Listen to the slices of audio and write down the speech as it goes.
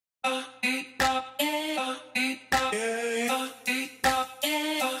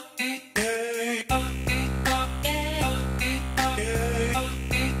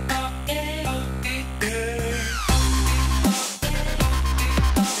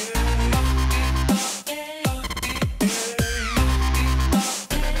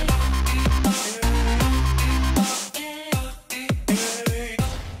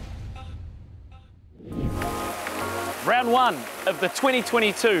one of the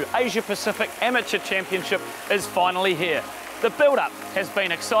 2022 Asia Pacific Amateur Championship is finally here. The build-up has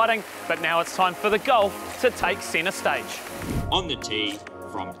been exciting, but now it's time for the golf to take centre stage. On the tee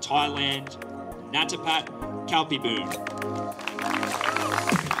from Thailand, Natapat Kalpiboon.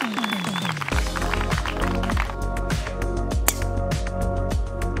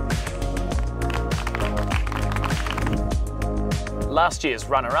 Last year's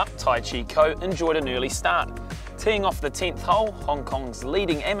runner-up, Tai Chi Ko, enjoyed an early start. Teeing off the 10th hole, Hong Kong's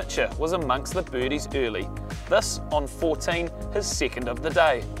leading amateur was amongst the birdies early. This, on 14, his second of the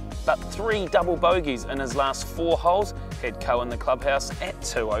day. But 3 double bogeys in his last 4 holes had Ko in the clubhouse at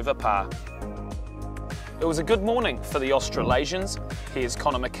 2 over par. It was a good morning for the Australasians. Here's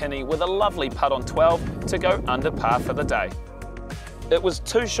Connor McKinney with a lovely putt on 12 to go under par for the day. It was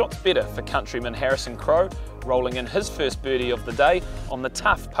 2 shots better for countryman Harrison Crowe, rolling in his first birdie of the day on the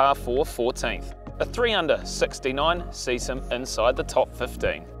tough par 4 14th. A 3 under 69 sees him inside the top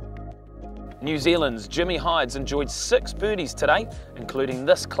 15. New Zealand's Jimmy Hides enjoyed 6 birdies today, including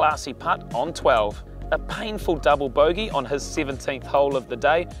this classy putt on 12. A painful double bogey on his 17th hole of the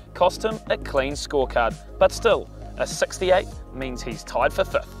day cost him a clean scorecard, but still, a 68 means he's tied for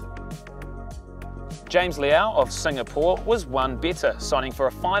 5th. James Liao of Singapore was 1 better, signing for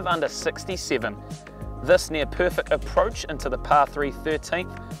a 5 under 67. This near-perfect approach into the par 3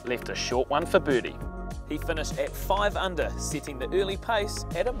 13th left a short one for birdie. He finished at 5 under, setting the early pace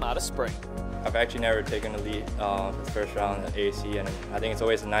at Amata Spring. I've actually never taken a lead the first round at AC, and I think it's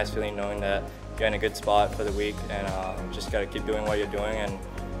always a nice feeling knowing that you're in a good spot for the week, and just got to keep doing what you're doing and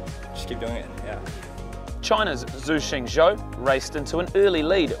just keep doing it, yeah. China's Zhu Xingzhou raced into an early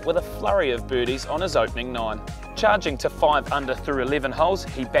lead with a flurry of birdies on his opening 9. Charging to 5 under through 11 holes,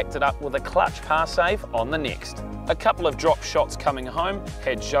 he backed it up with a clutch par save on the next. A couple of drop shots coming home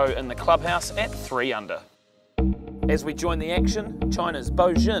had Zhou in the clubhouse at 3 under. As we join the action, China's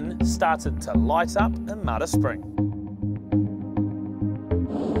Bo Jin started to light up Amata Spring.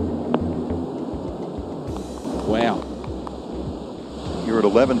 Wow. Here at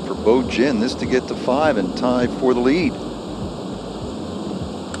 11 for Bo Jin, this to get to 5 and tie for the lead.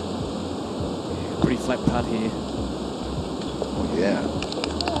 Pretty flat putt here. Oh yeah.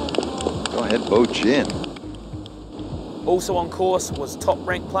 Go ahead, Bo Jin. Also on course was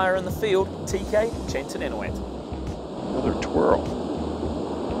top-ranked player in the field, TK Chantananawat. Another twirl.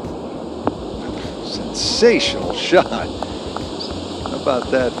 Sensational shot. How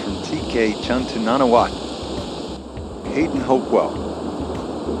about that from TK Chantananawat? Hayden Hopewell.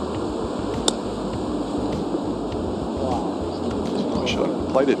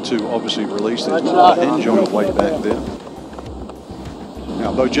 Played it to obviously release that hinge on the way back there.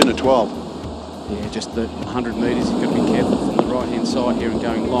 Now Bo Jin at 12. Yeah, just the 100 metres, you've got to be careful from the right-hand side here and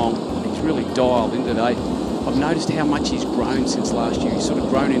going long. He's really dialed in today. I've noticed how much he's grown since last year. He's sort of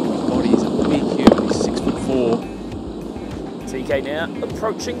grown into his body. He's a big human. He's 6'4". TK now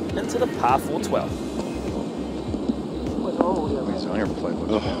approaching into the par 4 12. His iron play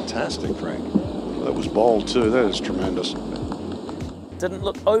looks fantastic, Frank. That was ball too. That is tremendous. Didn't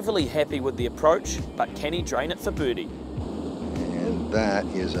look overly happy with the approach, but can he drain it for birdie? And that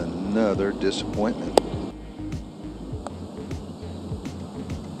is another disappointment.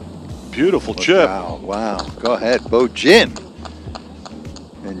 Beautiful chip. Wow, wow. Go ahead, Bo Jin.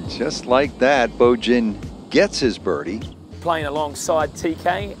 And just like that, Bo Jin gets his birdie. Playing alongside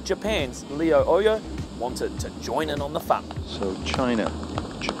TK, Japan's Leo Oyo wanted to join in on the fun. So China,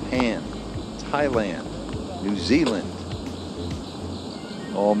 Japan, Thailand, New Zealand,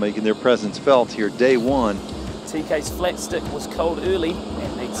 all making their presence felt here day 1. TK's flat stick was cold early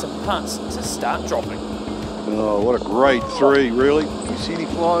and needs some putts to start dropping. Oh, what a great 3, really. You see any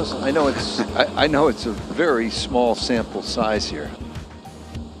flaws? I know it's I know it's a very small sample size here.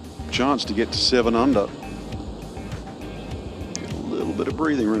 Chance to get to 7 under. Get a little bit of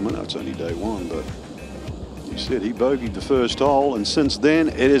breathing room. I know it's only day 1, but you said he bogeyed the first hole, and since then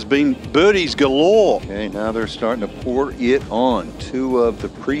it has been birdies galore. Okay, now they're starting to pour it on. 2 of the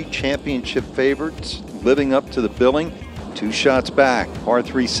pre-championship favorites living up to the billing. 2 shots back, par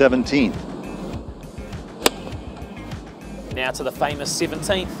 3 17th. Now to the famous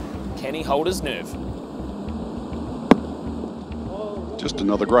 17th. Can he hold his nerve? Just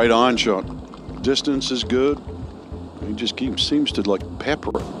another great iron shot. Distance is good. He just seems to like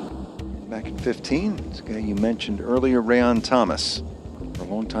pepper it. Back at 15, this guy you mentioned earlier, Rayon Thomas. For a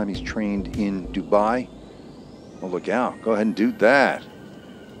long time he's trained in Dubai. Oh, look out. Go ahead and do that.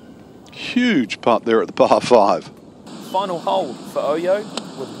 Huge putt there at the par 5. Final hold for Oyo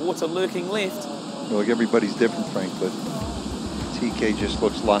with water lurking left. Look, everybody's different, Frank, but TK just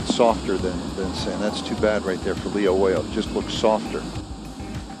looks a lot softer than Sen. That's too bad right there for Leo Oyo. Just looks softer.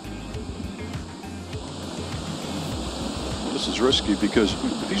 This is risky because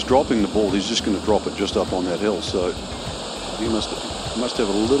if he's dropping the ball, he's just going to drop it just up on that hill. So he must have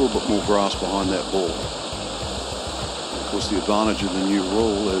a little bit more grasp behind that ball. Of course, the advantage of the new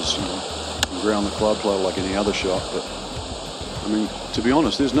rule is you ground the club play like any other shot. But I mean, to be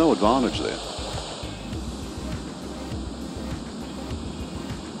honest, there's no advantage there.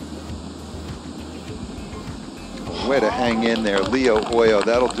 Way to hang in there, Leo Oyo.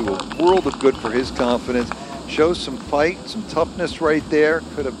 That'll do a world of good for his confidence. Shows some fight, some toughness right there.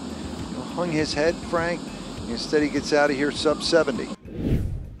 Could have hung his head, Frank. Instead, he gets out of here sub 70.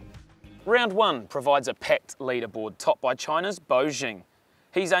 Round 1 provides a packed leaderboard topped by China's Bo Jing.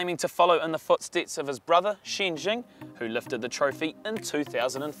 He's aiming to follow in the footsteps of his brother, Shen Jing, who lifted the trophy in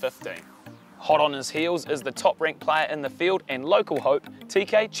 2015. Hot on his heels is the top-ranked player in the field and local hope,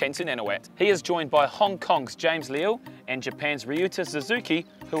 TK Chantunanawat. He is joined by Hong Kong's James Liu and Japan's Ryuta Suzuki,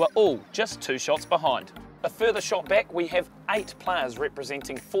 who are all just 2 shots behind. A further shot back, we have 8 players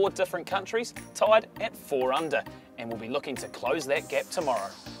representing 4 different countries, tied at 4 under, and we'll be looking to close that gap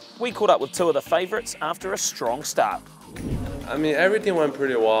tomorrow. We caught up with 2 of the favourites after a strong start. I mean, everything went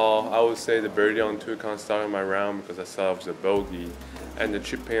pretty well. I would say the birdie on 2 kind of started my round because I saw it was a bogey. And the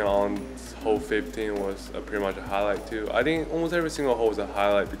chipping on hole 15 was pretty much a highlight too. I think almost every single hole was a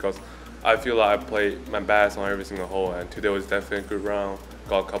highlight because I feel like I played my best on every single hole, and today was definitely a good round.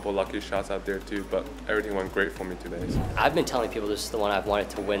 Got a couple lucky shots out there too, but everything went great for me today. So. I've been telling people this is the one I've wanted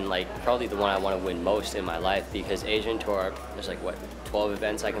to win, like probably the one I want to win most in my life, because Asian Tour, there's like what, 12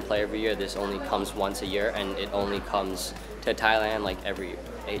 events I can play every year. This only comes once a year, and it only comes to Thailand like every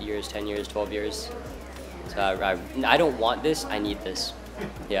 8 years, 10 years, 12 years. So I don't want this, I need this.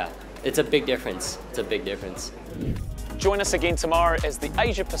 Yeah, it's a big difference. It's a big difference. Join us again tomorrow as the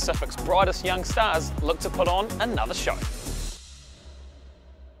Asia Pacific's brightest young stars look to put on another show.